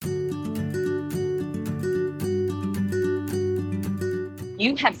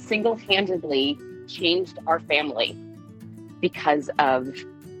You have single-handedly changed our family because of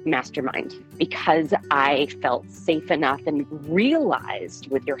Mastermind, because I felt safe enough and realized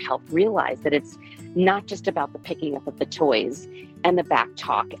with your help, that it's not just about the picking up of the toys and the back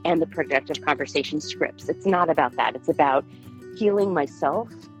talk and the productive conversation scripts. It's not about that. It's about healing myself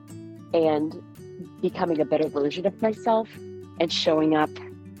and becoming a better version of myself and showing up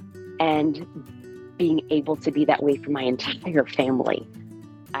and being able to be that way for my entire family.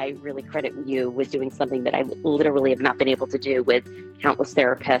 I really credit you with doing something that I literally have not been able to do with countless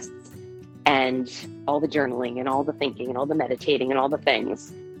therapists and all the journaling and all the thinking and all the meditating and all the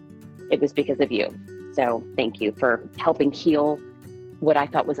things. It was because of you. So thank you for helping heal what I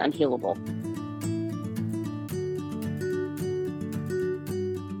thought was unhealable.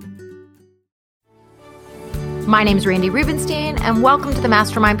 My name is Randy Rubenstein, and welcome to the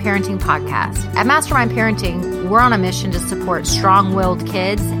Mastermind Parenting Podcast. At Mastermind Parenting, we're on a mission to support strong-willed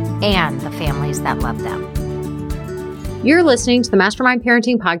kids and the families that love them. You're listening to the Mastermind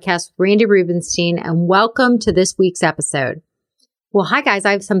Parenting Podcast with Randy Rubenstein, and welcome to this week's episode. Well, hi guys,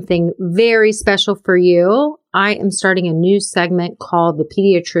 I have something very special for you. I am starting a new segment called The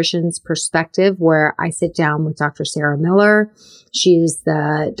Pediatrician's Perspective, where I sit down with Dr. Sarah Miller. She is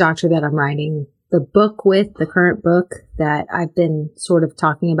the doctor that I'm writing the book with, the current book that I've been sort of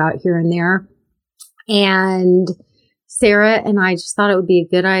talking about here and there. And Sarah and I just thought it would be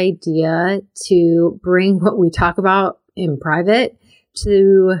a good idea to bring what we talk about in private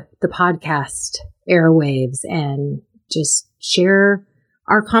to the podcast airwaves and just share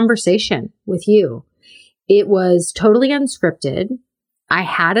our conversation with you. It was totally unscripted. I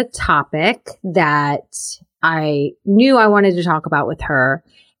had a topic that I knew I wanted to talk about with her,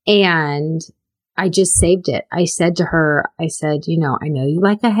 and I just saved it. I said to her, I know you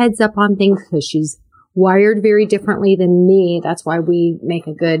like a heads up on things because she's wired very differently than me. That's why we make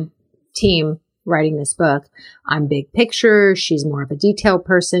a good team writing this book. I'm big picture. She's more of a detail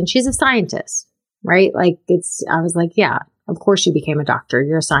person. She's a scientist, right? I was like, yeah, of course you became a doctor.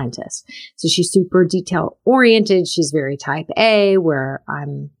 You're a scientist. So she's super detail oriented. She's very type A, where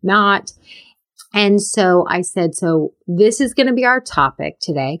I'm not. And so I said, so this is going to be our topic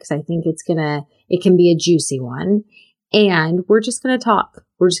today, because I think it can be a juicy one. And we're just going to talk.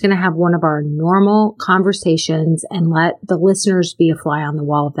 We're just going to have one of our normal conversations and let the listeners be a fly on the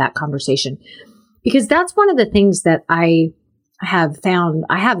wall of that conversation. Because that's one of the things that I have found.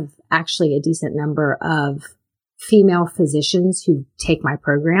 I have actually a decent number of female physicians who take my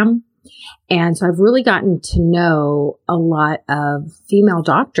program. And so I've really gotten to know a lot of female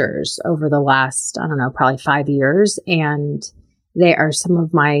doctors over the last, probably 5 years. And they are some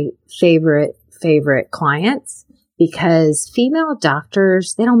of my favorite clients, because female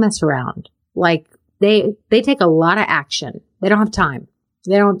doctors, they don't mess around. Like they take a lot of action. They don't have time.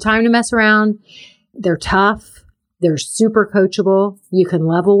 They don't have time to mess around. They're tough. They're super coachable. You can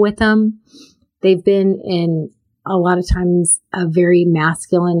level with them. They've been in a lot of times a very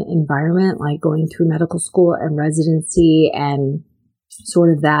masculine environment, like going through medical school and residency and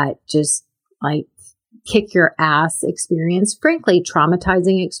sort of that just like kick your ass experience, frankly,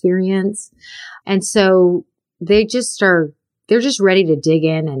 traumatizing experience. And so they're just ready to dig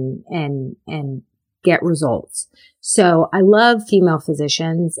in and get results. So I love female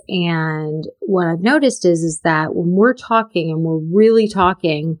physicians. And what I've noticed is that when we're talking and we're really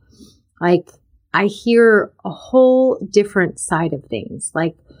talking, like, I hear a whole different side of things.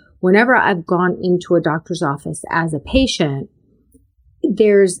 Like whenever I've gone into a doctor's office as a patient,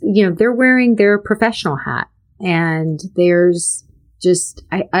 they're wearing their professional hat, and there's just,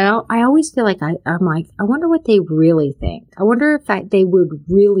 I always feel like I'm like, I wonder what they really think. I wonder if they would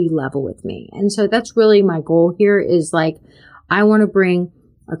really level with me. And so that's really my goal here, is like, I want to bring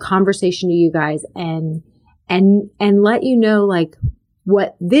a conversation to you guys and let you know, like,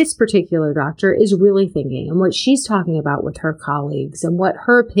 what this particular doctor is really thinking and what she's talking about with her colleagues and what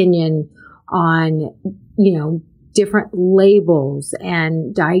her opinion on, different labels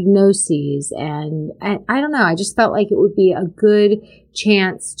and diagnoses. And I don't know, I just felt like it would be a good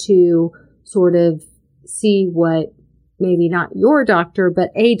chance to sort of see what maybe not your doctor, but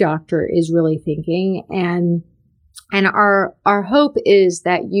a doctor is really thinking. And our hope is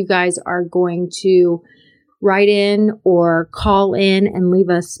that you guys are going to write in or call in and leave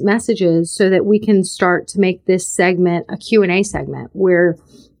us messages so that we can start to make this segment a Q&A segment, where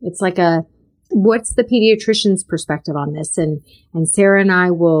it's like what's the pediatrician's perspective on this? And Sarah and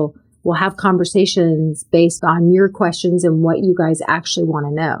I will have conversations based on your questions and what you guys actually want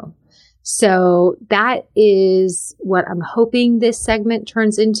to know. So that is what I'm hoping this segment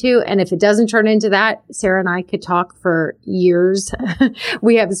turns into. And if it doesn't turn into that, Sarah and I could talk for years.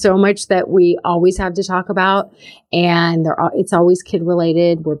 We have so much that we always have to talk about, and it's always kid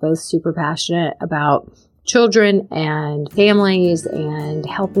related. We're both super passionate about children and families and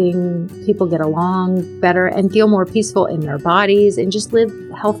helping people get along better and feel more peaceful in their bodies and just live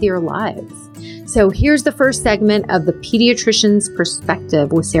healthier lives. So here's the first segment of the Pediatrician's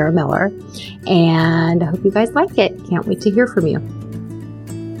Perspective with Sarah Miller, and I hope you guys like it. Can't wait to hear from you.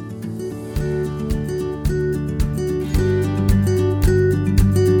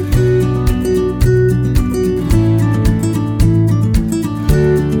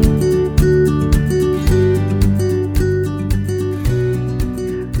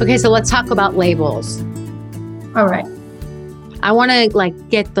 Okay, so let's talk about labels. All right. I want to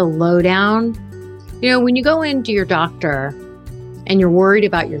get the lowdown. When you go into your doctor and you're worried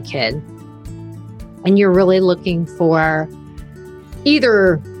about your kid and you're really looking for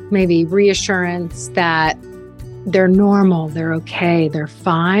either maybe reassurance that they're normal, they're okay, they're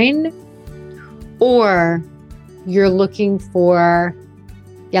fine, or you're looking for,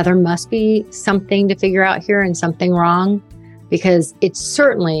 there must be something to figure out here and something wrong, because it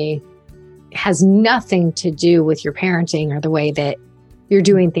certainly has nothing to do with your parenting or the way that you're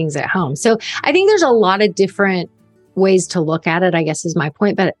doing things at home. So I think there's a lot of different ways to look at it, I guess is my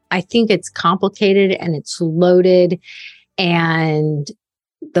point. But I think it's complicated and it's loaded. And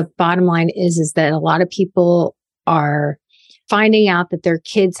the bottom line is that a lot of people are finding out that their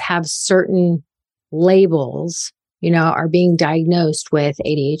kids have certain labels, are being diagnosed with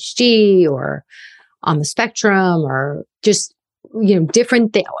ADHD or on the spectrum or just,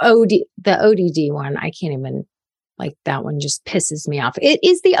 different things. The ODD one, I can't even, that one just pisses me off. It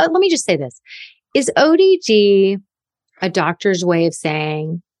is let me just say this. Is ODD a doctor's way of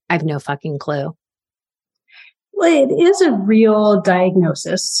saying, I have no fucking clue? Well, it is a real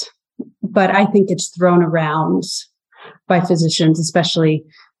diagnosis, but I think it's thrown around by physicians, especially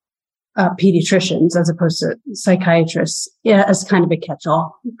pediatricians, as opposed to psychiatrists, as kind of a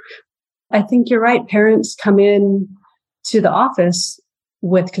catch-all. I think you're right. Parents come in to the office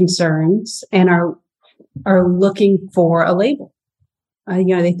with concerns and are looking for a label.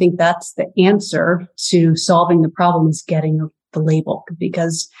 They think that's the answer to solving the problem is getting the label,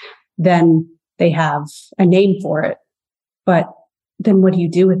 because then they have a name for it. But then what do you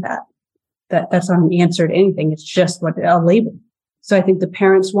do with that? That's not an answer to anything. It's just a label. So I think the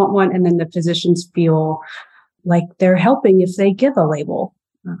parents want one, and then the physicians feel like they're helping if they give a label.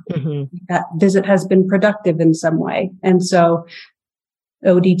 Mm-hmm. That visit has been productive in some way. And so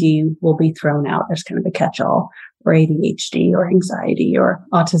ODD will be thrown out as kind of a catch-all, or ADHD or anxiety or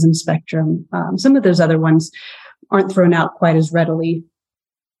autism spectrum. Some of those other ones aren't thrown out quite as readily,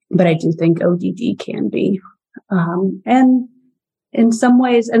 but I do think ODD can be. And in some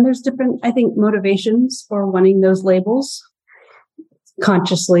ways, and there's different, I think, motivations for wanting those labels,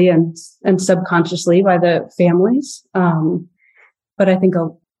 consciously and subconsciously by the families. But I think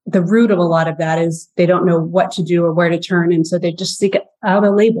the root of a lot of that is they don't know what to do or where to turn. And so they just seek out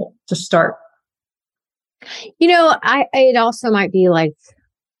a label to start. It also might be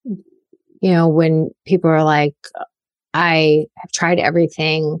when people are like, I have tried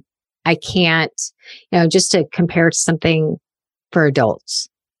everything. I can't, just to compare to something for adults.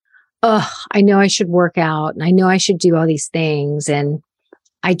 I know I should work out and I know I should do all these things, and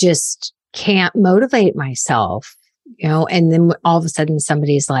I just can't motivate myself. And then all of a sudden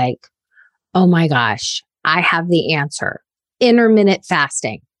somebody's like, oh my gosh, I have the answer. Intermittent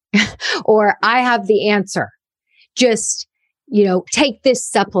fasting. Or I have the answer. Just, take this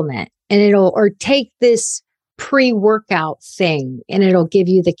supplement and or take this pre-workout thing and it'll give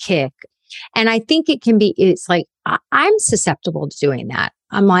you the kick. And I think it's like, I'm susceptible to doing that.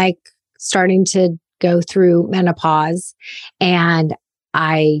 I'm starting to go through menopause, and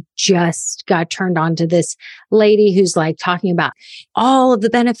I just got turned on to this lady who's talking about all of the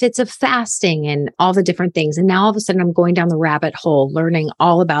benefits of fasting and all the different things. And now all of a sudden I'm going down the rabbit hole, learning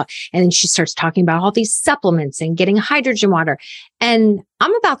all about, and then she starts talking about all these supplements and getting hydrogen water. And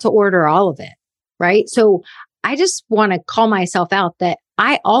I'm about to order all of it. Right. So I just want to call myself out that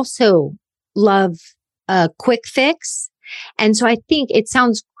I also love a quick fix. And so I think it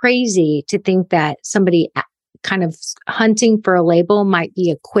sounds crazy to think that somebody kind of hunting for a label might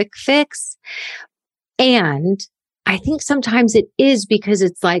be a quick fix. And I think sometimes it is, because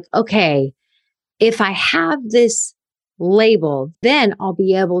it's okay, if I have this label, then I'll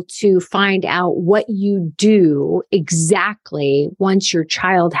be able to find out what you do exactly once your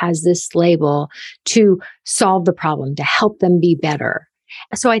child has this label to solve the problem, to help them be better.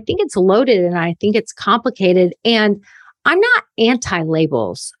 So I think it's loaded and I think it's complicated. And I'm not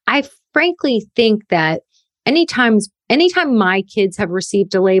anti-labels. I frankly think that anytime my kids have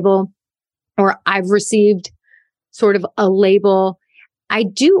received a label or I've received sort of a label, I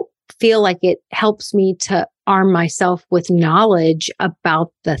do feel like it helps me to arm myself with knowledge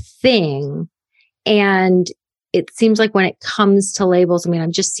about the thing. And it seems like when it comes to labels, I mean,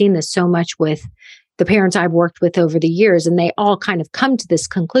 I've just seen this so much with the parents I've worked with over the years, and they all kind of come to this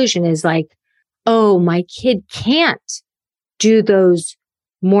conclusion is like, oh, my kid can't do those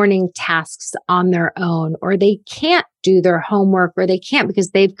morning tasks on their own, or they can't do their homework, or they can't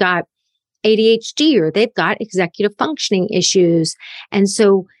because they've got ADHD or they've got executive functioning issues. And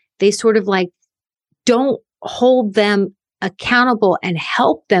so they sort of like don't hold them accountable and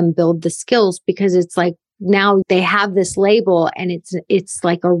help them build the skills because it's like now they have this label and it's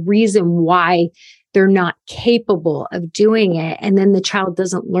like a reason why they're not capable of doing it. And then the child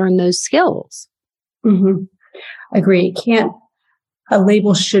doesn't learn those skills. Mm-hmm. Agree. A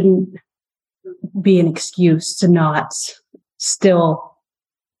label shouldn't be an excuse to not still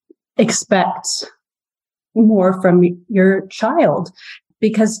expect more from your child.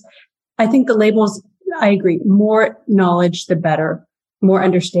 Because I think the labels, I agree, more knowledge, the better, more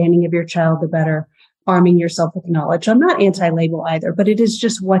understanding of your child, the better, arming yourself with knowledge. I'm not anti-label either, but it is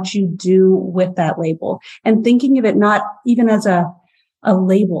just what you do with that label and thinking of it not even as a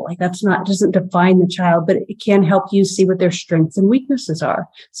label, like doesn't define the child, but it can help you see what their strengths and weaknesses are.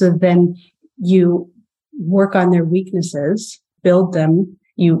 So then you work on their weaknesses, build them,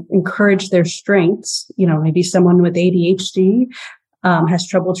 you encourage their strengths. Maybe someone with ADHD has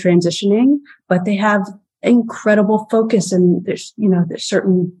trouble transitioning, but they have incredible focus and there's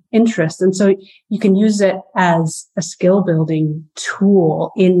certain interests. And so you can use it as a skill building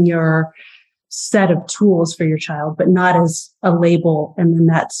tool in your set of tools for your child, but not as a label. And then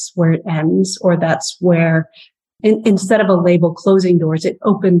that's where it ends, or that's where instead of a label closing doors, it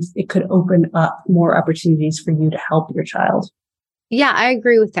could open up more opportunities for you to help your child. Yeah, I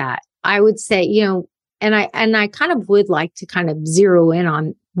agree with that. I would say, and I kind of would like to kind of zero in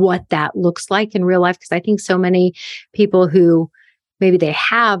on what that looks like in real life, because I think so many people who maybe they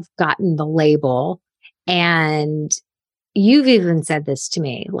have gotten the label, and you've even said this to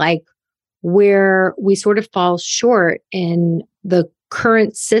me, like where we sort of fall short in the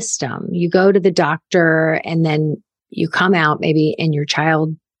current system. You go to the doctor and then you come out maybe and your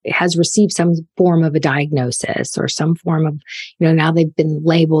child has received some form of a diagnosis or some form of, now they've been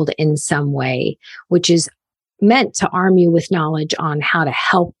labeled in some way, which is meant to arm you with knowledge on how to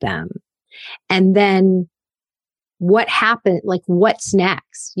help them. And then what happened? Like, what's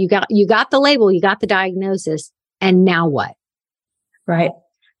next? You got the label, you got the diagnosis, and now what? Right.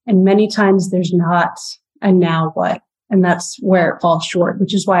 And many times there's not a now what, and that's where it falls short,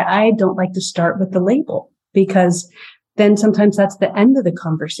 which is why I don't like to start with the label, because then sometimes that's the end of the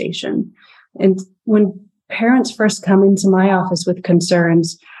conversation. And when parents first come into my office with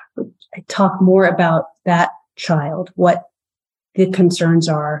concerns, I talk more about that child, what the concerns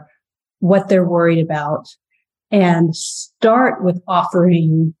are, what they're worried about, and start with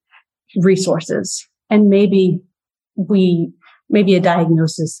offering resources. And maybe a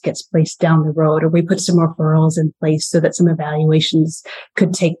diagnosis gets placed down the road, or we put some referrals in place so that some evaluations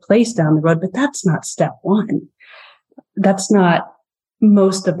could take place down the road. But that's not step one. That's not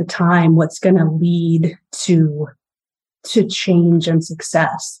most of the time what's going to lead to change and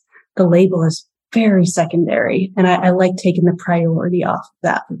success. The label is very secondary. And I like taking the priority off of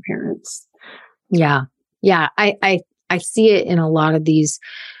that for parents. Yeah. Yeah. I see it in a lot of these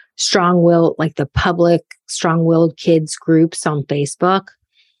strong-willed, like the public strong-willed kids groups on Facebook,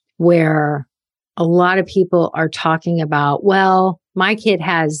 where a lot of people are talking about, well, my kid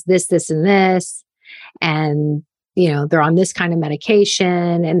has this, this, and this, and, they're on this kind of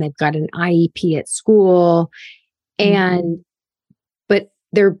medication and they've got an IEP at school, but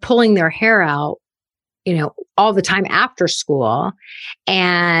they're pulling their hair out, all the time after school.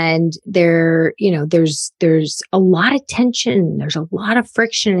 And there's a lot of tension. There's a lot of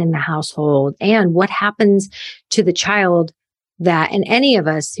friction in the household. And what happens to the child and any of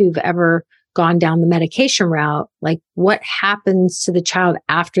us who've ever gone down the medication route, like what happens to the child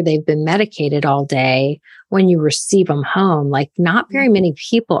after they've been medicated all day when you receive them home? Like not very many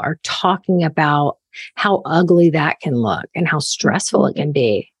people are talking about how ugly that can look and how stressful it can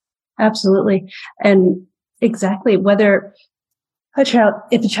be. Absolutely. And exactly, if a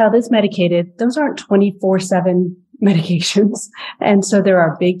child is medicated, those aren't 24/7 medications. And so there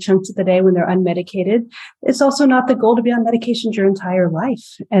are big chunks of the day when they're unmedicated. It's also not the goal to be on medications your entire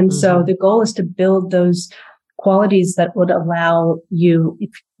life. And so the goal is to build those qualities that would allow you,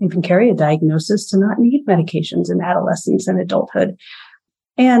 if you can carry a diagnosis, to not need medications in adolescence and adulthood.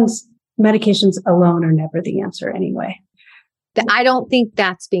 And medications alone are never the answer anyway. I don't think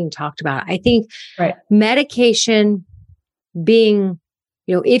that's being talked about. I think Right. medication being,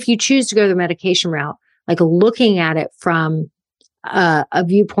 if you choose to go the medication route, like looking at it from a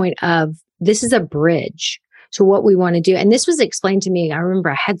viewpoint of this is a bridge to what we want to do. And this was explained to me. I remember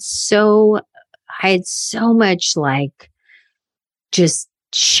I had so much like just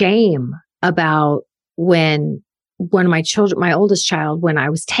shame about when one of my children, my oldest child, when I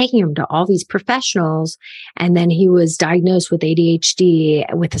was taking him to all these professionals, and then he was diagnosed with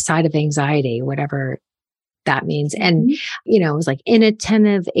ADHD with a side of anxiety, whatever that means. And, it was like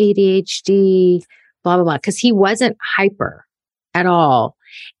inattentive ADHD, blah, blah, blah, because he wasn't hyper at all.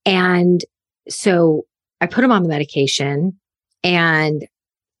 And so I put him on the medication, and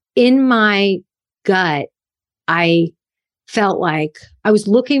in my gut, I felt like I was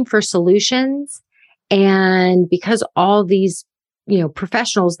looking for solutions. And because all these,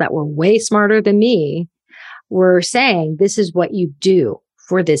 professionals that were way smarter than me were saying, this is what you do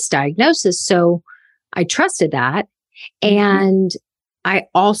for this diagnosis. So I trusted that. And I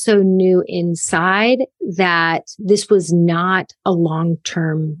also knew inside that this was not a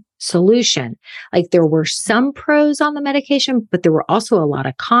long-term solution. Like there were some pros on the medication, but there were also a lot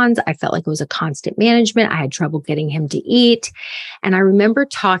of cons. I felt like it was a constant management. I had trouble getting him to eat. And I remember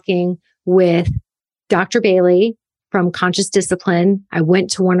talking with Dr. Bailey from Conscious Discipline. I went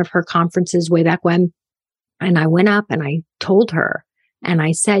to one of her conferences way back when, and I went up and I told her, and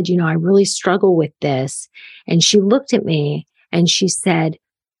I said, I really struggle with this. And she looked at me and she said,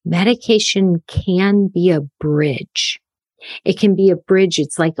 medication can be a bridge. It can be a bridge.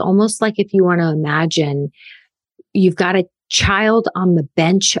 It's like almost like if you want to imagine you've got a child on the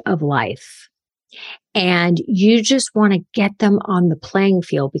bench of life, and you just want to get them on the playing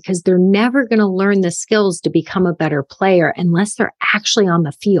field because they're never going to learn the skills to become a better player unless they're actually on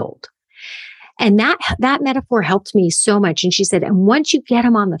the field. And that metaphor helped me so much. And she said, and once you get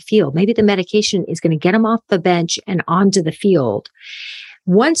them on the field, maybe the medication is going to get them off the bench and onto the field.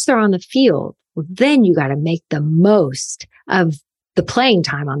 Once they're on the field, well, then you got to make the most of the playing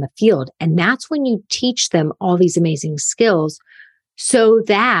time on the field. And that's when you teach them all these amazing skills so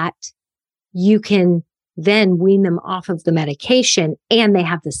that you can then wean them off of the medication and they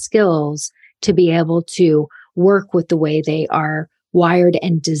have the skills to be able to work with the way they are wired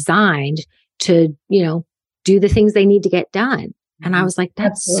and designed to, do the things they need to get done. And I was like,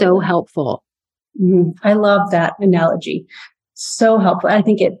 that's so helpful. I love that analogy. So helpful. I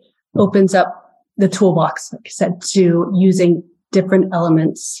think it opens up the toolbox, like I said, to using different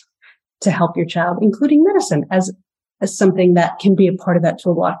elements to help your child, including medicine as something that can be a part of that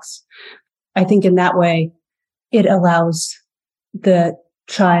toolbox. I think in that way, it allows the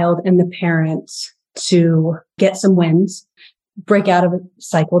child and the parents to get some wins, break out of a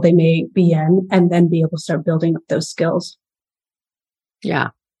cycle they may be in, and then be able to start building up those skills.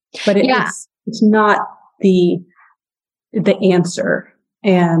 Yeah. But it's not the answer.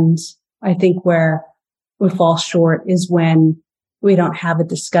 And I think where we fall short is when we don't have a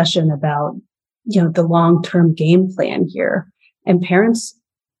discussion about, the long-term game plan here. And parents,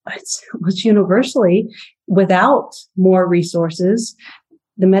 it's universally, without more resources,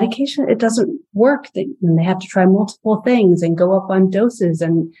 the medication, it doesn't work. And they have to try multiple things and go up on doses,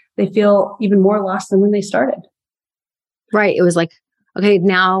 and they feel even more lost than when they started. Right. It was like, okay,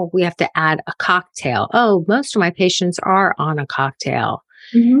 now we have to add a cocktail. Oh, most of my patients are on a cocktail.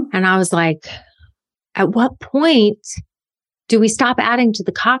 And I was like, at what point do we stop adding to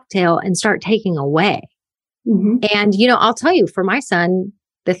the cocktail and start taking away? And, I'll tell you, for my son,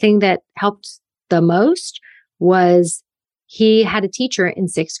 the thing that helped the most was he had a teacher in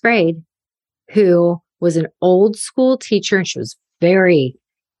 6th grade who was an old school teacher, and she was very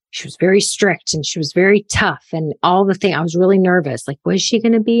strict and she was very tough and all the things. I was really nervous. Like, was she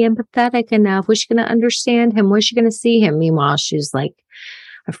going to be empathetic enough? Was she going to understand him? Was she going to see him? Meanwhile, she was like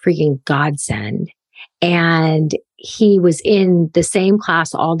a freaking godsend. And he was in the same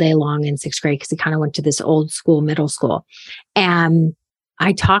class all day long in 6th grade because he kind of went to this old school middle school. And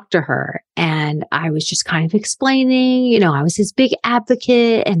I talked to her and I was just kind of explaining, I was his big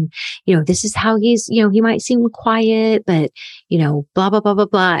advocate and, this is how he's, he might seem quiet, but, blah, blah, blah, blah,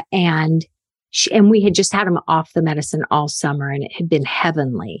 blah. And we had just had him off the medicine all summer and it had been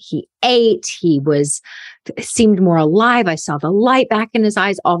heavenly. He ate, seemed more alive. I saw the light back in his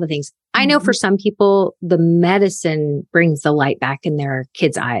eyes, all the things. I know for some people, the medicine brings the light back in their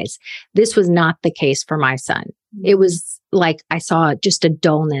kids' eyes. This was not the case for my son. It was like I saw just a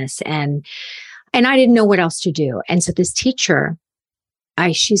dullness. And And I didn't know what else to do. And so this teacher,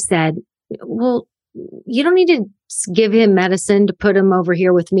 she said, well, you don't need to give him medicine to put him over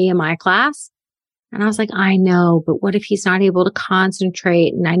here with me in my class. And I was like, I know, but what if he's not able to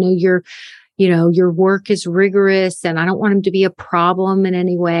concentrate? And I know your work is rigorous and I don't want him to be a problem in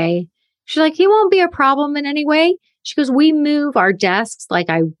any way. She's like, he won't be a problem in any way. She goes, we move our desks. Like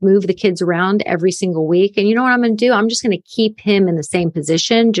I move the kids around every single week. And you know what I'm going to do? I'm just going to keep him in the same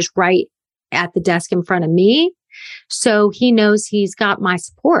position, just right at the desk in front of me. So he knows he's got my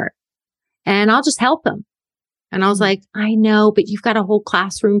support and I'll just help him. And I was like, I know, but you've got a whole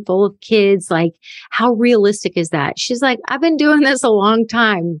classroom full of kids. Like, how realistic is that? She's like, I've been doing this a long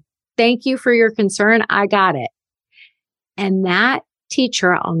time. Thank you for your concern. I got it. And that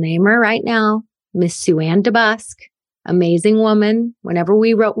teacher, I'll name her right now, Miss Sue Ann DeBusk, amazing woman. Whenever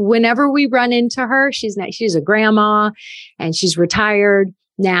we run into her, she's a grandma and she's retired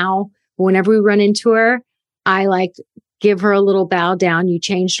now. Whenever we run into her, I like give her a little bow down. You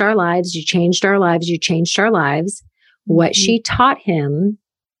changed our lives. You changed our lives. You changed our lives. Mm-hmm. What she taught him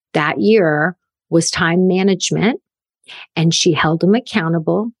that year was time management, and she held him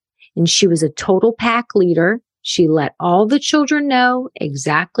accountable, and she was a total pack leader. She let all the children know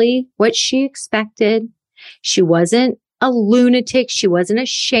exactly what she expected. She wasn't a lunatic. She wasn't a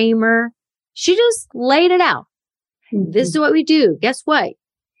shamer. She just laid it out. Mm-hmm. This is what we do. Guess what?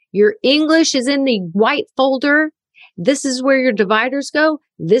 Your English is in the white folder. This is where your dividers go.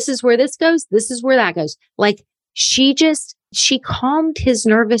 This is where this goes. This is where that goes. Like she calmed his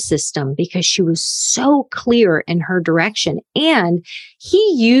nervous system because she was so clear in her direction. And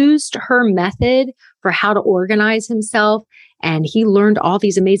he used her method for how to organize himself. And he learned all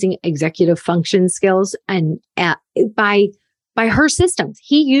these amazing executive function skills and by her systems.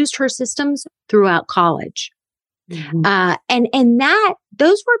 He used her systems throughout college. Mm-hmm. And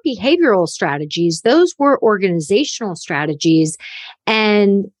those were behavioral strategies. Those were organizational strategies.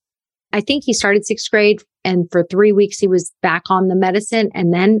 And I think he started 6th grade, and for 3 weeks, he was back on the medicine.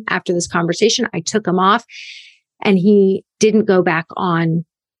 And then after this conversation, I took him off and he didn't go back on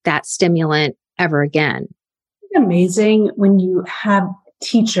that stimulant ever again. It's amazing when you have a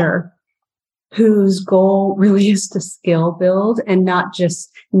teacher whose goal really is to skill build and not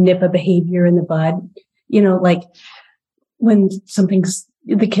just nip a behavior in the bud. You know, like when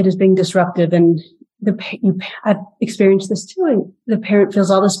the kid is being disruptive and I've experienced this too. And the parent feels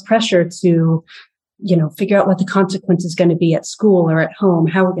all this pressure to, figure out what the consequence is going to be at school or at home,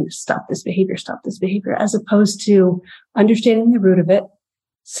 how we're going to stop this behavior, as opposed to understanding the root of it,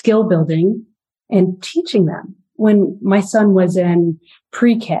 skill building, and teaching them. When my son was in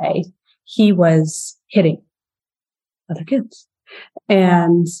pre-K, he was hitting other kids.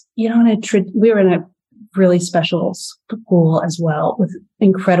 And, we were in a really special school as well with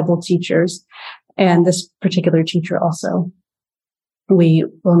incredible teachers. And this particular teacher also, we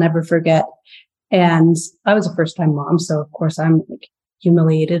will never forget. And I was a first-time mom. So of course I'm like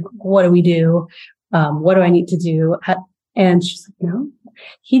humiliated. What do we do? What do I need to do? And she's like, no,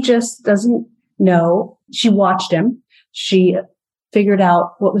 he just doesn't know. She watched him. She figured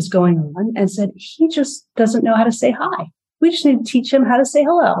out what was going on and said, he just doesn't know how to say hi. We just need to teach him how to say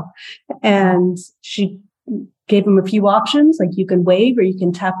hello. And she gave him a few options, like you can wave or you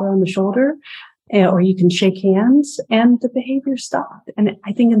can tap her on the shoulder or you can shake hands, and the behavior stopped. And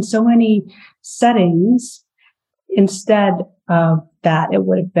I think in so many settings, instead of that, it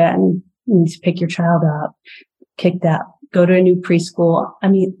would have been, you need to pick your child up, kick that, go to a new preschool. I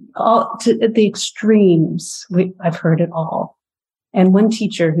mean, all to the extremes. I've heard it all. And one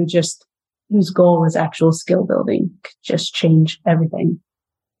teacher whose goal was actual skill building could just change everything.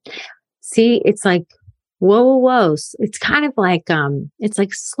 See, it's like, whoa. It's kind of like, it's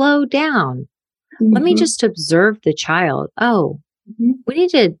like, slow down. Mm-hmm. Let me just observe the child. Oh, mm-hmm. We need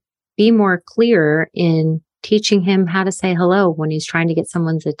to be more clear in teaching him how to say hello when he's trying to get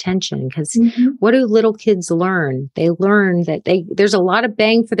someone's attention. Because mm-hmm. What do little kids learn? They learn that there's a lot of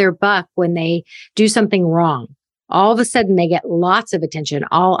bang for their buck when they do something wrong. All of a sudden they get lots of attention.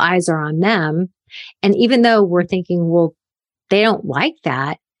 All eyes are on them. And even though we're thinking, well, they don't like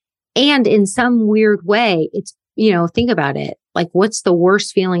that. And in some weird way, it's, think about it. Like, what's the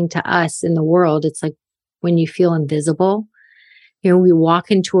worst feeling to us in the world? It's like when you feel invisible. We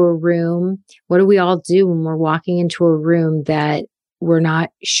walk into a room. What do we all do when we're walking into a room that we're not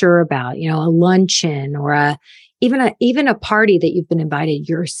sure about? A luncheon or even a party that you've been invited.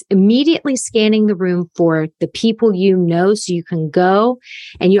 You're immediately scanning the room for the people so you can go,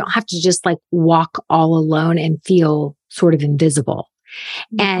 and you don't have to just like walk all alone and feel sort of invisible.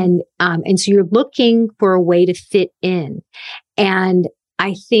 Mm-hmm. And so you're looking for a way to fit in. And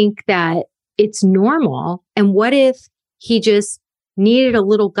I think that it's normal? And what if he just needed a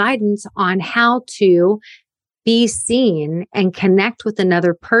little guidance on how to be seen and connect with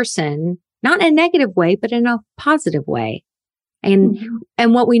another person, not in a negative way, but in a positive way? And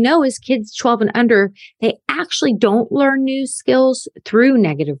what we know is kids 12 and under, they actually don't learn new skills through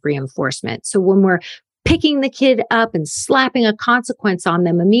negative reinforcement. So when we're picking the kid up and slapping a consequence on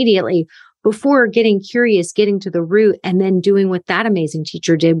them immediately before getting curious, getting to the root, and then doing what that amazing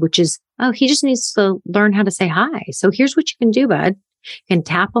teacher did, which is, oh, he just needs to learn how to say hi. So here's what you can do, bud. You can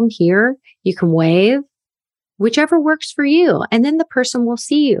tap them here. You can wave, whichever works for you. And then the person will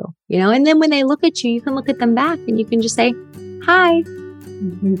see you, and then when they look at you, you can look at them back and you can just say, hi,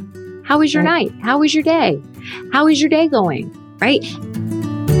 how was your night? How was your day? How is your day going? Right?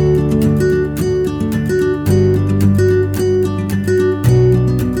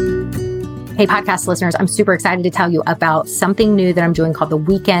 Hey, podcast listeners, I'm super excited to tell you about something new that I'm doing called the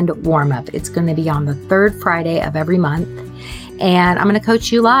Weekend Warm-Up. It's going to be on the third Friday of every month, and I'm going to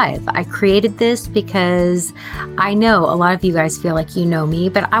coach you live. I created this because I know a lot of you guys feel like you know me,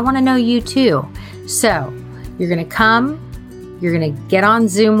 but I want to know you too. So you're going to come, you're going to get on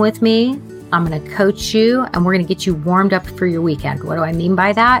Zoom with me. I'm going to coach you, and we're going to get you warmed up for your weekend. What do I mean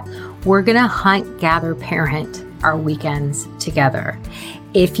by that? We're going to hunt, gather, parent our weekends together.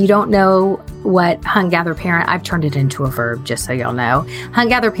 If you don't know what Hunt, Gather, Parent, I've turned it into a verb, just so y'all know. Hunt,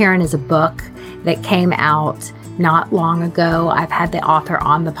 Gather, Parent is a book that came out not long ago. I've had the author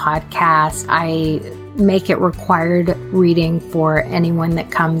on the podcast. I make it required reading for anyone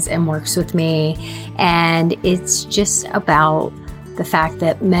that comes and works with me. And it's just about the fact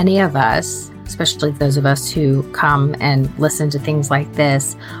that many of us, especially those of us who come and listen to things like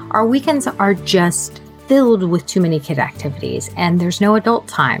this, our weekends are just filled with too many kid activities and there's no adult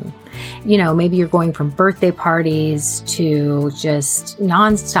time. Maybe you're going from birthday parties to just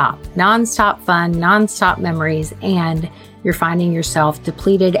nonstop fun, nonstop memories, and you're finding yourself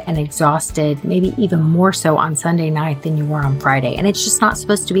depleted and exhausted, maybe even more so on Sunday night than you were on Friday. And it's just not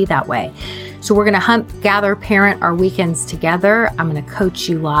supposed to be that way. So we're going to hunt, gather, parent our weekends together. I'm going to coach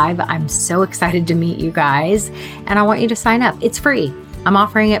you live. I'm so excited to meet you guys, and I want you to sign up. It's free. I'm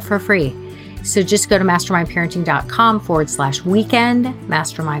offering it for free. So just go to mastermindparenting.com/weekend,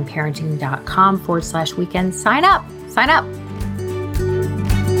 mastermindparenting.com/weekend. Sign up.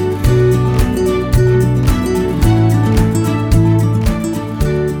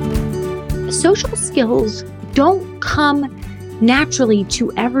 Social skills don't come naturally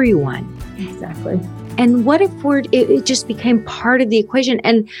to everyone. Exactly. And what if it just became part of the equation?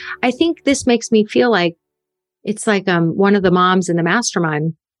 And I think this makes me feel like it's like one of the moms in the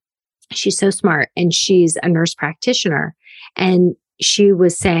mastermind. She's so smart, and she's a nurse practitioner. And she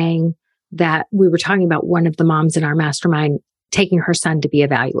was saying that we were talking about one of the moms in our mastermind taking her son to be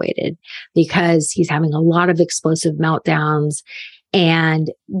evaluated because he's having a lot of explosive meltdowns,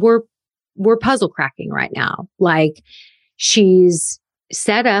 and we're puzzle cracking right now. Like, she's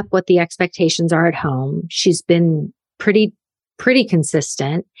set up what the expectations are at home. She's been pretty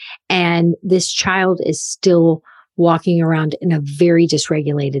consistent, and this child is still walking around in a very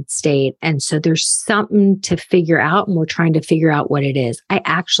dysregulated state. And so there's something to figure out, and we're trying to figure out what it is. I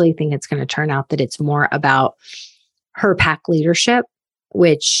actually think it's going to turn out that it's more about her pack leadership,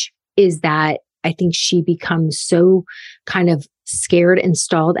 which is that I think she becomes so kind of scared and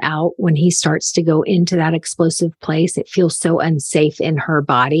stalled out when he starts to go into that explosive place. It feels so unsafe in her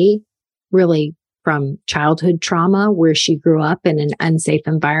body, really from childhood trauma where she grew up in an unsafe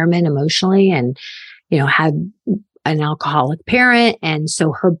environment emotionally and, had an alcoholic parent. And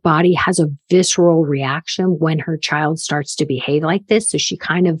so her body has a visceral reaction when her child starts to behave like this. So she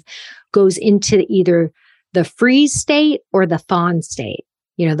kind of goes into either the freeze state or the fawn state.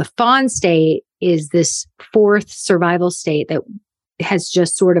 The fawn state is this fourth survival state that has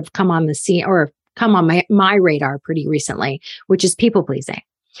just sort of come on the scene or come on my radar pretty recently, which is people pleasing.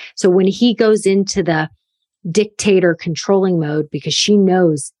 So when he goes into the dictator controlling mode, because she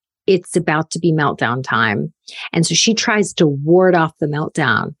knows it's about to be meltdown time. And so she tries to ward off the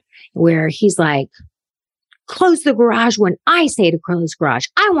meltdown where he's like, close the garage when I say to close the garage.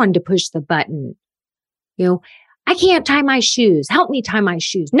 I wanted to push the button. I can't tie my shoes. Help me tie my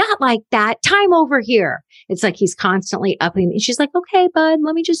shoes. Not like that. Time over here. It's like he's constantly upping. And she's like, okay, bud,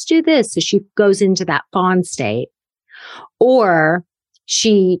 let me just do this. So she goes into that fawn state. Or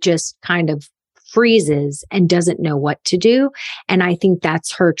she just kind of freezes and doesn't know what to do. And I think that's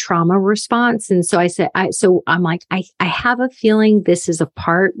her trauma response. And so I'm like, I have a feeling this is a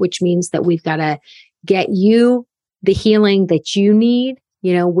part, which means that we've got to get you the healing that you need,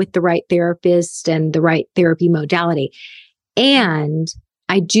 with the right therapist and the right therapy modality. And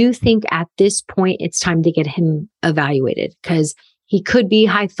I do think at this point, it's time to get him evaluated because he could be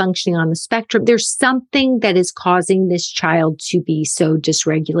high functioning on the spectrum. There's something that is causing this child to be so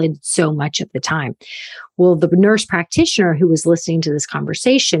dysregulated so much of the time. Well, the nurse practitioner who was listening to this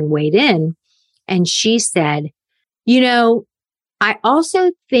conversation weighed in and she said, I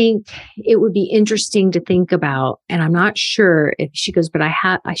also think it would be interesting to think about, and I'm not sure if she goes, but I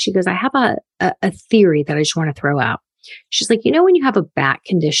have a theory that I just want to throw out. She's like, when you have a back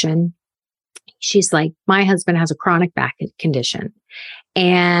condition, she's like, my husband has a chronic back condition.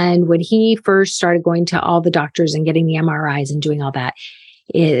 And when he first started going to all the doctors and getting the MRIs and doing all that,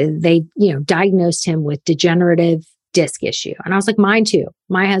 they, diagnosed him with degenerative disc issue. And I was like, mine too,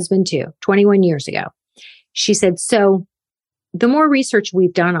 my husband too, 21 years ago. She said, so the more research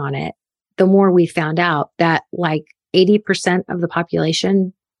we've done on it, the more we found out that like 80% of the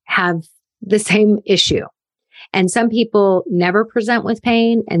population have the same issue. And some people never present with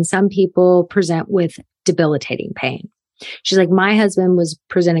pain and some people present with debilitating pain. She's like, my husband was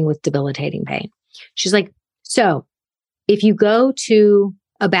presenting with debilitating pain. She's like, so if you go to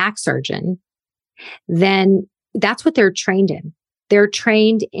a back surgeon, then that's what they're trained in. They're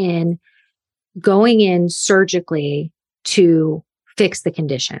trained in going in surgically to fix the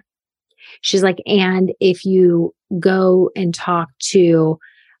condition. She's like, and if you go and talk to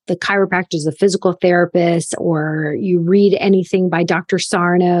the chiropractors, the physical therapists, or you read anything by Dr.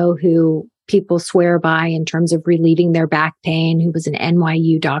 Sarno, who people swear by in terms of relieving their back pain, who was an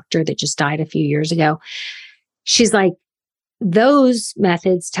NYU doctor that just died a few years ago. She's like, those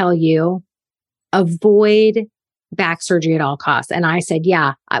methods tell you avoid back surgery at all costs. And I said,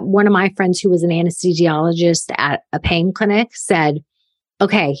 yeah. One of my friends who was an anesthesiologist at a pain clinic said,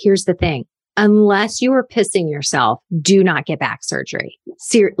 okay, here's the thing. Unless you are pissing yourself, do not get back surgery.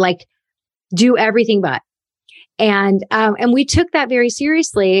 Do everything but. And we took that very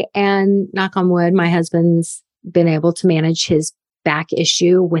seriously. And knock on wood, my husband's been able to manage his back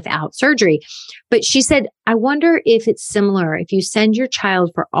issue without surgery. But she said, I wonder if it's similar. If you send your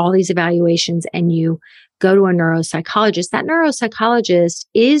child for all these evaluations and you go to a neuropsychologist, that neuropsychologist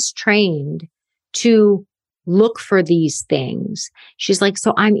is trained to look for these things. She's like,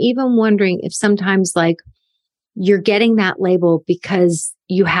 so I'm even wondering if sometimes like you're getting that label because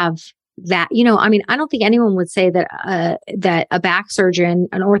you have that, I don't think anyone would say that, that a back surgeon,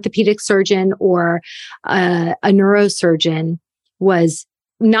 an orthopedic surgeon, or a neurosurgeon was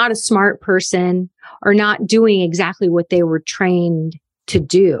not a smart person or not doing exactly what they were trained to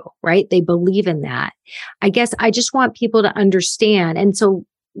do, right? They believe in that. I guess I just want people to understand. And so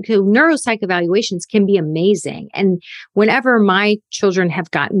neuropsych evaluations can be amazing. And whenever my children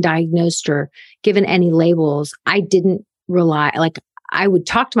have gotten diagnosed or given any labels, I didn't rely, I would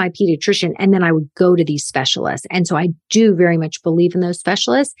talk to my pediatrician and then I would go to these specialists. And so I do very much believe in those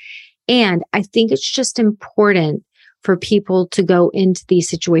specialists. And I think it's just important for people to go into these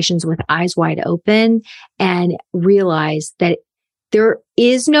situations with eyes wide open and realize that there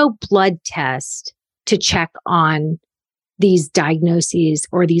is no blood test to check on these diagnoses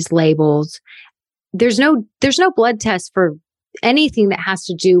or these labels. There's no blood test for anything that has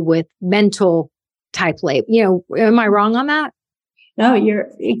to do with mental type label. Am I wrong on that? No, you're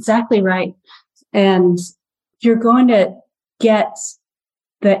exactly right. And you're going to get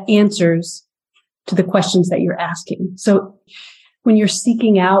the answers to the questions that you're asking. So when you're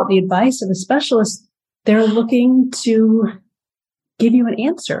seeking out the advice of a specialist, they're looking to give you an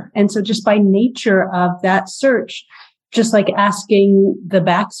answer. And so just by nature of that search, just like asking the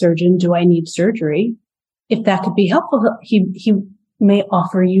back surgeon, do I need surgery? If that could be helpful, he may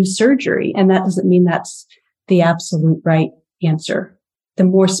offer you surgery. And that doesn't mean that's the absolute right answer. The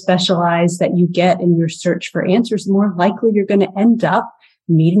more specialized that you get in your search for answers, the more likely you're going to end up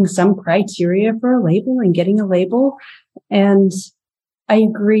meeting some criteria for a label and getting a label. And I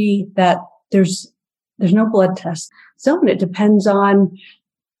agree that there's no blood test. So it depends on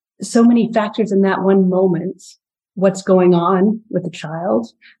so many factors in that one moment. What's going on with the child,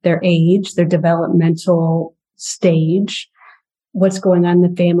 their age, their developmental stage, what's going on in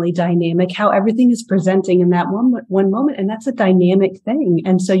the family dynamic, how everything is presenting in that one moment. And that's a dynamic thing.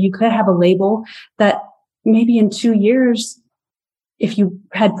 And so you could have a label that maybe in 2 years, if you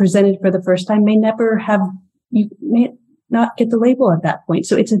had presented for the first time, you may not get the label at that point.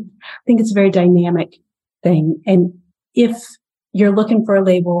 So I think it's a very dynamic thing. And if you're looking for a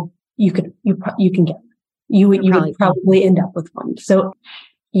label, you can get one. You would probably end up with one. So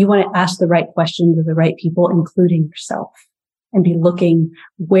you want to ask the right questions of the right people, including yourself, and be looking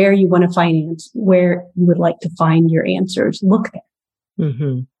where you want to find where you would like to find your answers. Look there.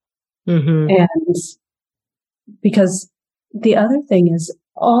 Mm-hmm. Mm-hmm. And because the other thing is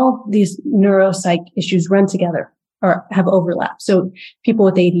all these neuropsych issues run together or have overlap. So people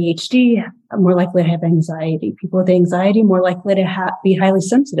with ADHD are more likely to have anxiety. People with anxiety more likely to be highly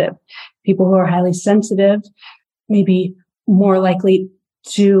sensitive. People who are highly sensitive may be more likely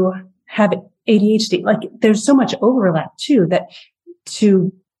to have ADHD. Like there's so much overlap too, that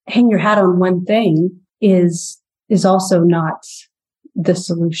to hang your hat on one thing is also not the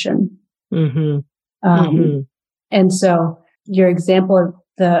solution. And so your example of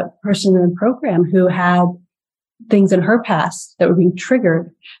the person in the program who had things in her past that were being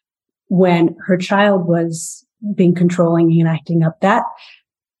triggered when her child was being controlling and acting up, that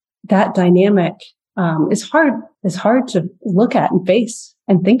dynamic is hard to look at and face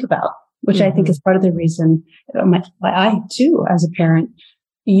and think about, which I think is part of the reason why I too, as a parent,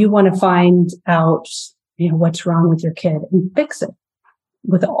 you want to find out, what's wrong with your kid and fix it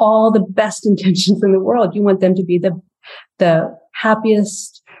with all the best intentions in the world. You want them to be the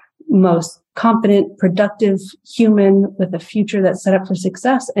happiest, most confident, productive human with a future that's set up for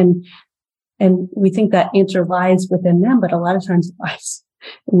success. And we think that answer lies within them, but a lot of times it lies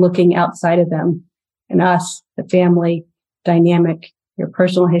in looking outside of them and us, the family dynamic, your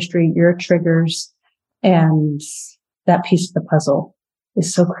personal history, your triggers, and that piece of the puzzle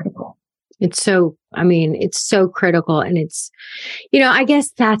is so critical. It's so critical. And it's, I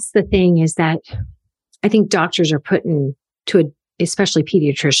guess that's the thing, is that I think doctors are put especially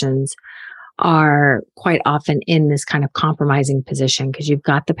pediatricians are quite often in this kind of compromising position, because you've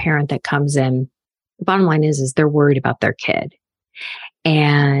got the parent that comes in. The bottom line is they're worried about their kid.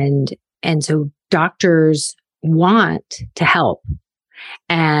 And so doctors want to help.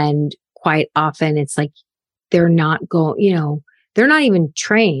 And quite often it's like, they're not even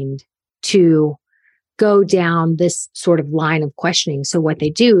trained to go down this sort of line of questioning. So what they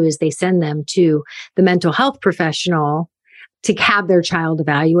do is they send them to the mental health professional to have their child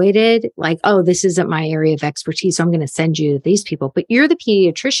evaluated. Like, oh, this isn't my area of expertise, so I'm going to send you to these people. But you're the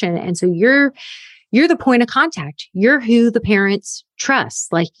pediatrician. And so you're the point of contact. You're who the parents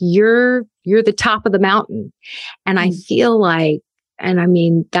trust. Like you're the top of the mountain. And I feel like,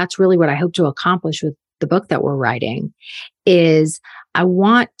 that's really what I hope to accomplish with the book that we're writing, is I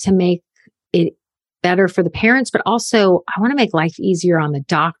want to make it better for the parents, but also I want to make life easier on the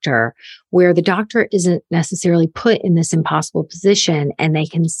doctor, where the doctor isn't necessarily put in this impossible position, and they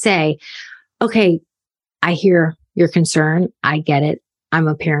can say, okay, I hear your concern. I get it. I'm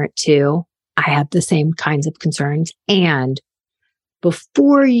a parent too. I have the same kinds of concerns. And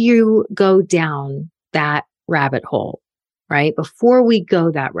before you go down that rabbit hole, right? Before we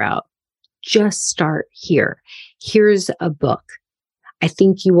go that route, just start here. Here's a book. I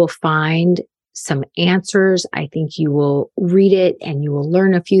think you will find some answers. I think you will read it and you will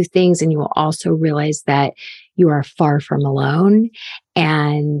learn a few things, and you will also realize that you are far from alone.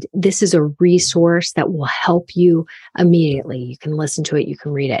 And this is a resource that will help you immediately. You can listen to it, you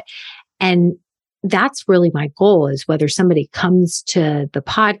can read it. And that's really my goal, is whether somebody comes to the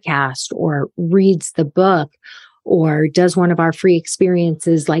podcast or reads the book or does one of our free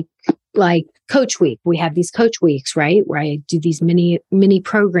experiences like Coach Week. We have these Coach Weeks, right? Where I do these mini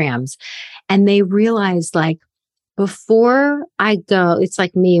programs, and they realize, like, before I go, it's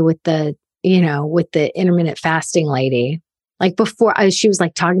like me with the intermittent fasting lady. Like she was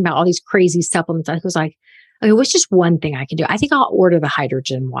like talking about all these crazy supplements. I was like, okay, what's just one thing I can do? I think I'll order the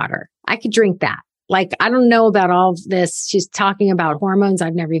hydrogen water. I could drink that. Like, I don't know about all of this. She's talking about hormones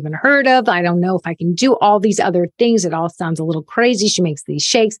I've never even heard of. I don't know if I can do all these other things. It all sounds a little crazy. She makes these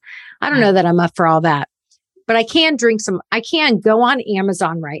shakes. I don't know that I'm up for all that, but I can go on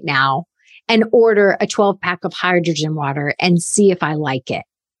Amazon right now and order a 12-pack of hydrogen water and see if I like it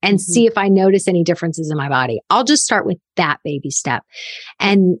and see if I notice any differences in my body. I'll just start with that baby step.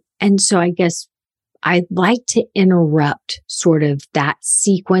 And so I guess I like to interrupt sort of that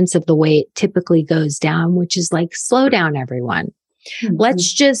sequence of the way it typically goes down, which is like, slow down, everyone.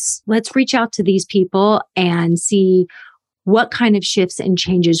 Let's reach out to these people and see what kind of shifts and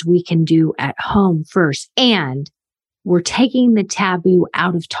changes we can do at home first. And we're taking the taboo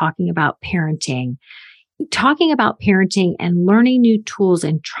out of talking about parenting and learning new tools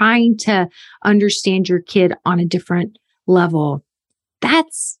and trying to understand your kid on a different level.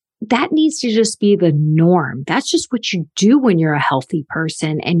 That needs to just be the norm. That's just what you do when you're a healthy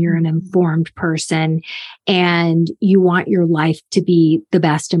person and you're an informed person and you want your life to be the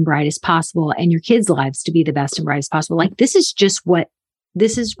best and brightest possible and your kids' lives to be the best and brightest possible. Like, this is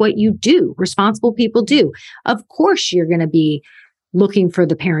what you do. Responsible people do. Of course, you're going to be looking for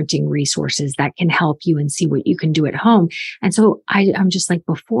the parenting resources that can help you and see what you can do at home. And so I'm just like,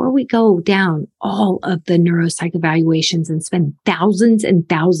 before we go down all of the neuropsych evaluations and spend thousands and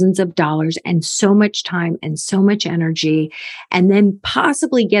thousands of dollars and so much time and so much energy, and then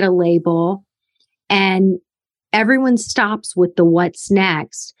possibly get a label and everyone stops with the what's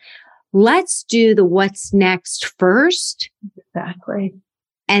next, let's do the what's next first. Exactly.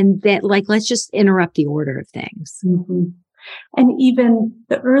 And then let's just interrupt the order of things. Mm-hmm. And even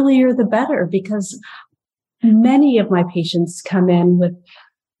the earlier, the better, because many of my patients come in with,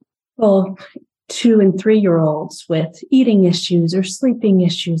 2 and 3-year-olds with eating issues or sleeping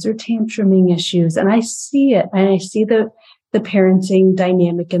issues or tantruming issues. And I see it, and I see the parenting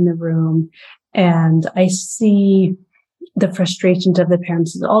dynamic in the room, and I see the frustrations of the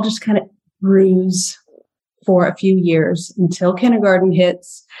parents. It all just kind of brews for a few years until kindergarten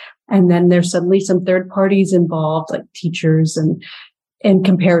hits. And then there's suddenly some third parties involved, like teachers and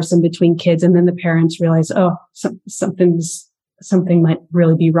comparison between kids. And then the parents realize, something might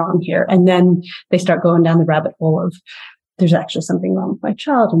really be wrong here. And then they start going down the rabbit hole of, there's actually something wrong with my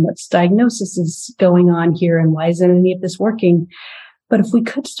child, and what's diagnosis is going on here, and why isn't any of this working? But if we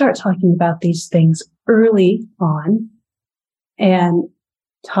could start talking about these things early on and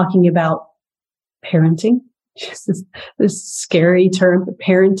talking about parenting, just this scary term,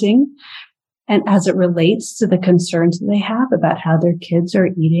 parenting, and as it relates to the concerns that they have about how their kids are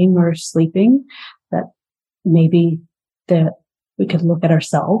eating or sleeping, that maybe that we could look at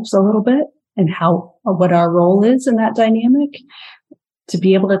ourselves a little bit and what our role is in that dynamic, to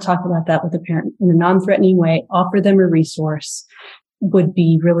be able to talk about that with a parent in a non-threatening way, offer them a resource, would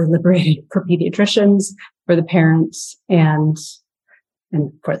be really liberating for pediatricians, for the parents, and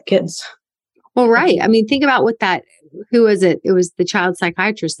for the kids. Well, right. I mean, think about who was it? It was the child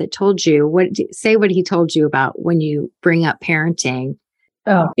psychiatrist that told you what he told you about when you bring up parenting.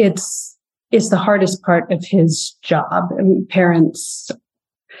 Oh, it's the hardest part of his job. I mean, parents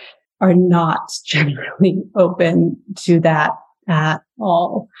are not generally open to that at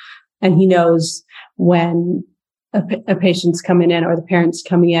all. And he knows when a patient's coming in or the parent's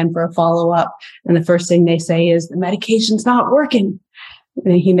coming in for a follow-up, and the first thing they say is, the medication's not working.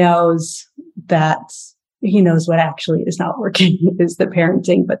 And he knows what actually is not working is the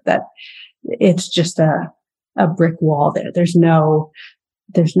parenting, but that it's just a brick wall there. There's no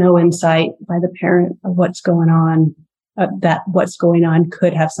insight by the parent of what's going on, that what's going on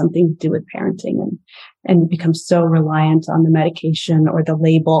could have something to do with parenting, and become so reliant on the medication or the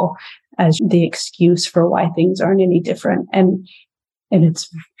label as the excuse for why things aren't any different. And it's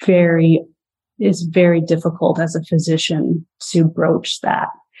very difficult as a physician to broach that.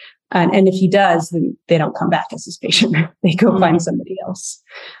 And if he does, then they don't come back as his patient. They go find somebody else.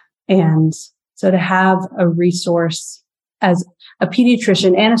 And so to have a resource as a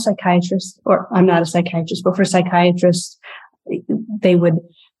pediatrician and a psychiatrist, or I'm not a psychiatrist, but for psychiatrists, they would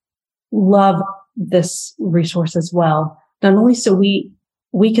love this resource as well. Not only so we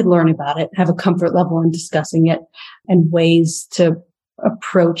could learn about it, have a comfort level in discussing it, and ways to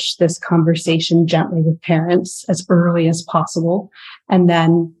approach this conversation gently with parents as early as possible, and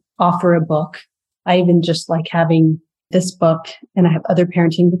then offer a book. I even just like having this book, and I have other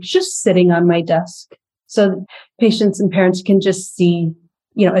parenting books just sitting on my desk, so patients and parents can just see,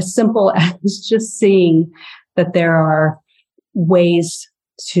 as simple as just seeing that there are ways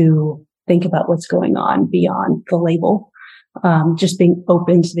to think about what's going on beyond the label. Just being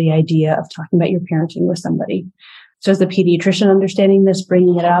open to the idea of talking about your parenting with somebody. So as the pediatrician understanding this,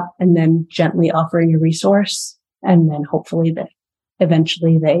 bringing it up, and then gently offering a resource, and then hopefully that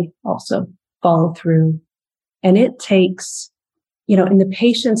eventually they also follow through. And it takes, in the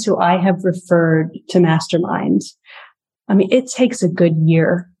patients who I have referred to Mastermind, I mean, it takes a good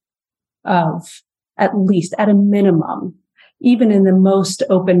year of, at least at a minimum, even in the most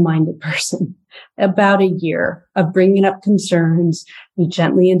open-minded person, about a year of bringing up concerns,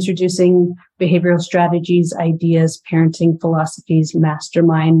 gently introducing behavioral strategies, ideas, parenting philosophies,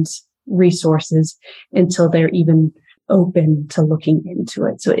 Masterminds, resources, until they're even open to looking into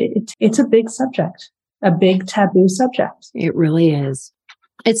it. So it's a big subject, a big taboo subject. It really is.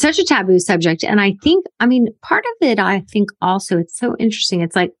 It's such a taboo subject. And I think, part of it, I think also, it's so interesting.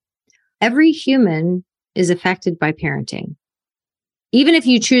 It's like every human is affected by parenting. Even if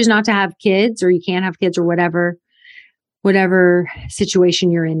you choose not to have kids, or you can't have kids, or whatever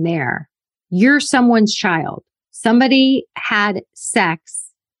situation you're in there, you're someone's child. Somebody had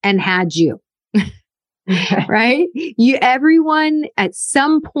sex and had you, right? Everyone at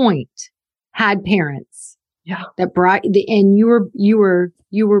some point had parents that brought and you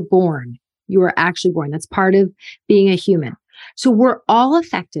were born. You were actually born. That's part of being a human. So we're all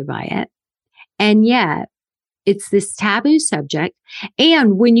affected by it. And yet it's this taboo subject.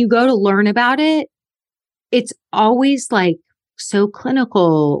 And when you go to learn about it, it's always like so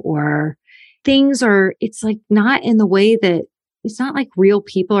clinical, or it's like not in the way that it's not like real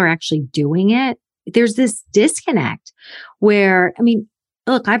people are actually doing it. There's this disconnect where, I mean,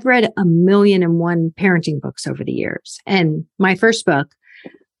 look, I've read 1,000,001 parenting books over the years. And my first book,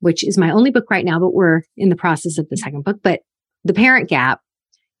 which is my only book right now, but we're in the process of the second book, but The Parent Gap.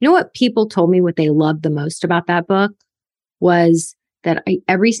 You know what people told me what they loved the most about that book was that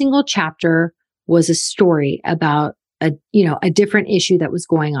every single chapter was a story about a different issue that was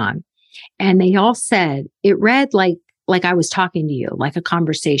going on. And they all said it read like I was talking to you, like a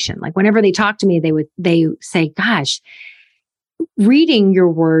conversation. Like whenever they talk to me, they say, gosh, reading your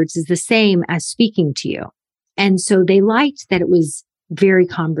words is the same as speaking to you. And so they liked that it was very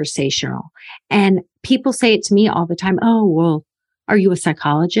conversational. And people say it to me all the time. Oh, well, are you a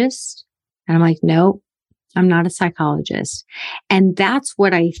psychologist? And I'm like, no, I'm not a psychologist. And that's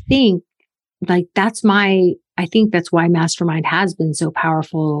what I think, like, I think that's why Mastermind has been so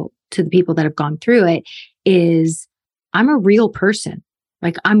powerful to the people that have gone through it, is I'm a real person.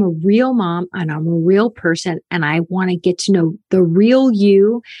 Like, I'm a real mom and I'm a real person, and I want to get to know the real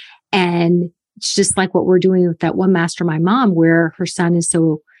you. And it's just like what we're doing with that one Mastermind mom, where her son is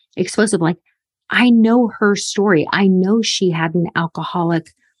so explosive. Like, I know her story. I know she had an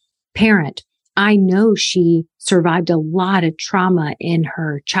alcoholic parent. I know she survived a lot of trauma in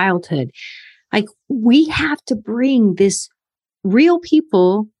her childhood. Like, we have to bring this. Real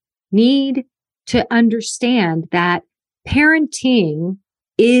people need to understand that parenting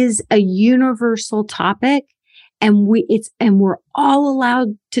is a universal topic, and we're all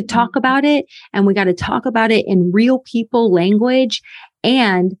allowed to talk about it, and we got to talk about it in real people language,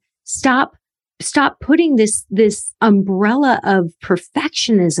 and stop putting this umbrella of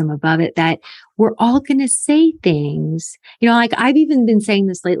perfectionism above it, that we're all going to say things, like I've even been saying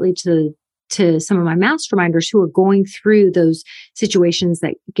this lately to some of my masterminders who are going through those situations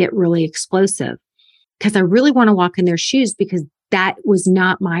that get really explosive, because I really want to walk in their shoes, because that was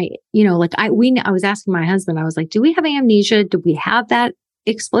not my, I was asking my husband, I was like, do we have amnesia? Do we have that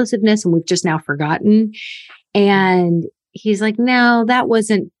explosiveness and we've just now forgotten? And he's like, no, that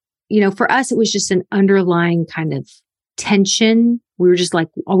wasn't, for us, it was just an underlying kind of tension. We were just like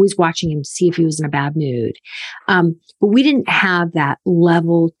always watching him, see if he was in a bad mood. But we didn't have that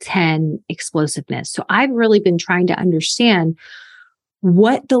level 10 explosiveness. So I've really been trying to understand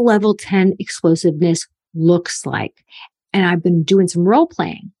what the level 10 explosiveness looks like. And I've been doing some role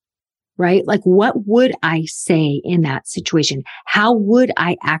playing, right? Like, what would I say in that situation? How would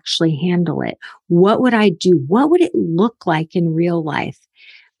I actually handle it? What would I do? What would it look like in real life?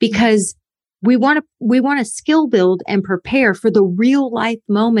 Because we want to skill build and prepare for the real life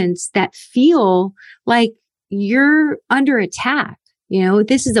moments that feel like you're under attack.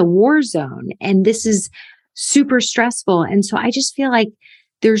 This is a war zone and this is super stressful. And so I just feel like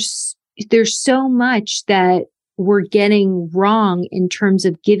there's so much that we're getting wrong in terms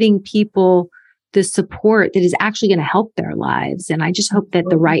of giving people the support that is actually going to help their lives. And I just hope that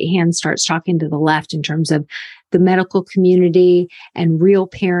the right hand starts talking to the left in terms of the medical community and real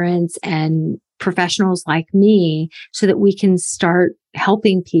parents and professionals like me, so that we can start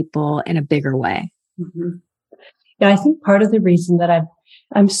helping people in a bigger way. Mm-hmm. Yeah, I think part of the reason that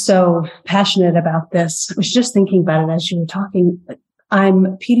I'm so passionate about this, I was just thinking about it as you were talking. I'm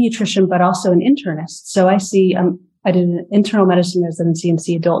a pediatrician, but also an internist. So I did an internal medicine residency and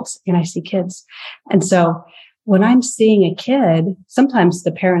see adults, and I see kids. And so when I'm seeing a kid, sometimes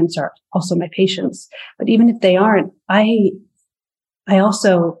the parents are also my patients, but even if they aren't, I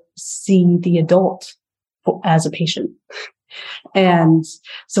also see the adult as a patient. And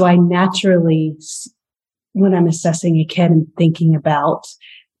so I naturally, when I'm assessing a kid, and thinking about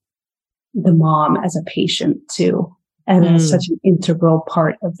the mom as a patient too, and as such an integral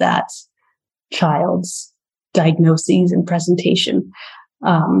part of that child's diagnoses and presentation.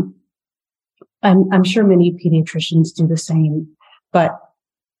 I'm sure many pediatricians do the same, but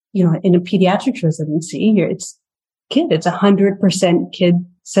in a pediatric residency, it's 100% kid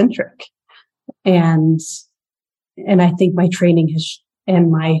centric. And I think my training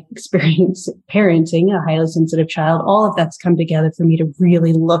and my experience parenting a highly sensitive child, all of that's come together for me to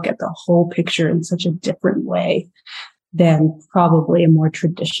really look at the whole picture in such a different way than probably a more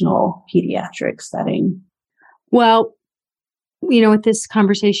traditional pediatric setting. Well, what this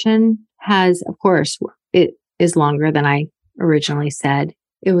conversation has, of course, it is longer than I originally said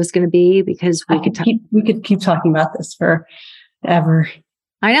it was going to be, because we could keep talking about this forever.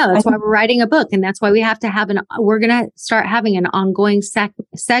 I know. That's why we're writing a book. And that's why we have to have we're going to start having an ongoing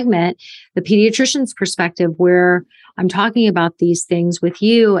segment, the pediatrician's perspective, where I'm talking about these things with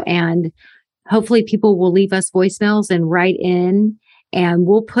you. And hopefully people will leave us voicemails and write in. And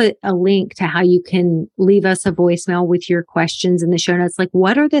we'll put a link to how you can leave us a voicemail with your questions in the show notes. Like,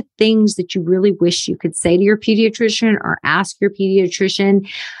 what are the things that you really wish you could say to your pediatrician or ask your pediatrician,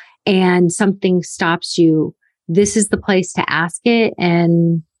 and something stops you? This is the place to ask it.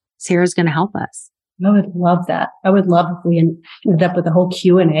 And Sarah's going to help us. I would love that. I would love if we ended up with a whole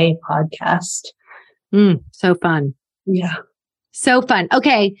Q&A podcast. So fun. Yeah. So fun.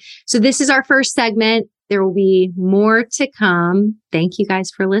 Okay. So this is our first segment. There will be more to come. Thank you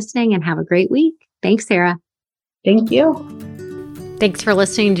guys for listening and have a great week. Thanks, Sarah. Thank you. Thanks for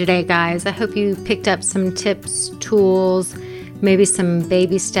listening today, guys. I hope you picked up some tips, tools, maybe some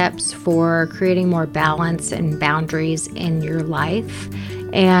baby steps for creating more balance and boundaries in your life.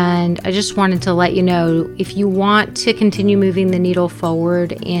 And I just wanted to let you know, if you want to continue moving the needle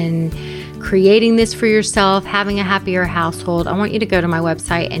forward in creating this for yourself, having a happier household, I want you to go to my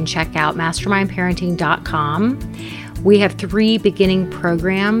website and check out mastermindparenting.com. We have 3 beginning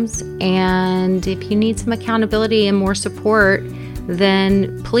programs. And if you need some accountability and more support,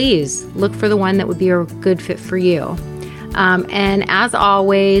 then please look for the one that would be a good fit for you. And as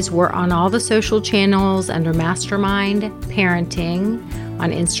always, we're on all the social channels under Mastermind Parenting.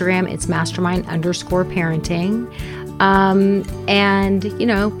 On Instagram, it's mastermind_parenting. And,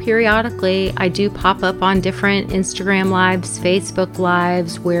 periodically I do pop up on different Instagram lives, Facebook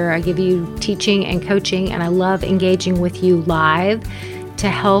lives, where I give you teaching and coaching. And I love engaging with you live to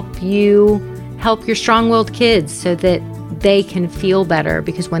help you help your strong-willed kids so that they can feel better,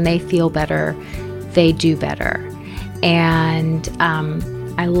 because when they feel better, they do better. And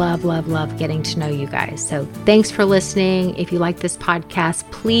I love getting to know you guys. So thanks for listening. If you like this podcast,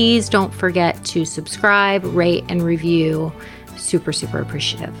 please don't forget to subscribe, rate, and review. Super, super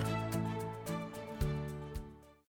appreciative.